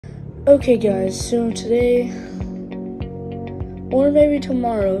Okay guys, so today, or maybe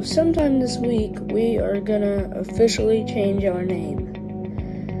tomorrow, sometime this week, we are gonna officially change our name.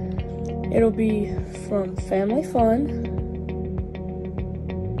 It'll be from Family Fun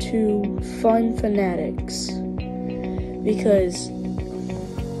to Fun Fanatics, because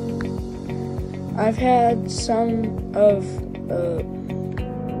I've had some of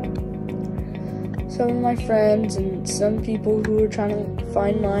my friends and some people who are trying to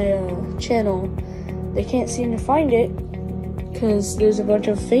find my channel. They can't seem to find it because there's a bunch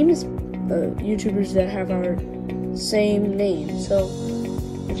of famous YouTubers that have our same name. So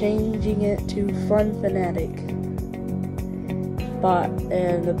we're changing it to Fun Fanatic.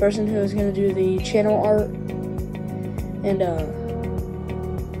 And the person who is going to do the channel art and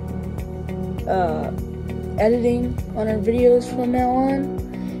editing on our videos from now on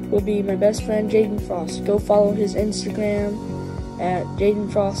will be my best friend Jaden Frost. Go follow his Instagram at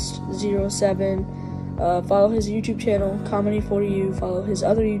JadenFrost07. Follow his YouTube channel, Comedy for You. Follow his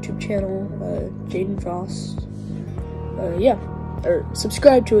other YouTube channel, Jaden Frost. Or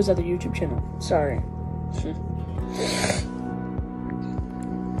subscribe to his other YouTube channel. Sorry.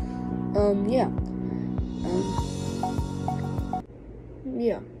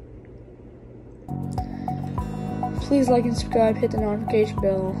 Please like and subscribe, hit the notification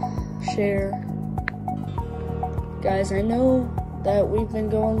bell, share. Guys, I know that we've been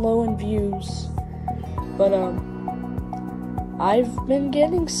going low in views, but I've been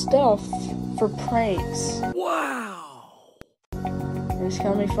getting stuff for pranks. Wow! It's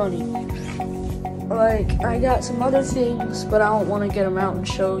kind of funny. Like, I got some other things, but I don't want to get them out and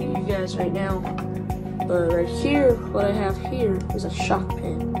show you guys right now. But right here, what I have here is a shock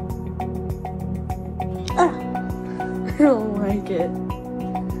pin. I don't like it.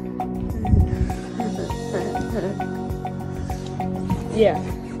 Yeah.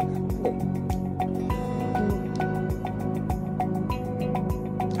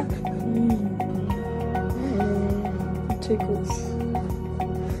 Tickles.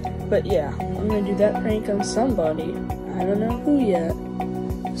 But yeah, I'm gonna do that prank on somebody. I don't know who yet.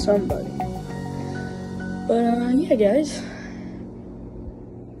 Somebody. But yeah, guys.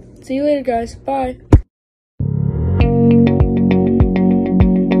 See you later, guys. Bye.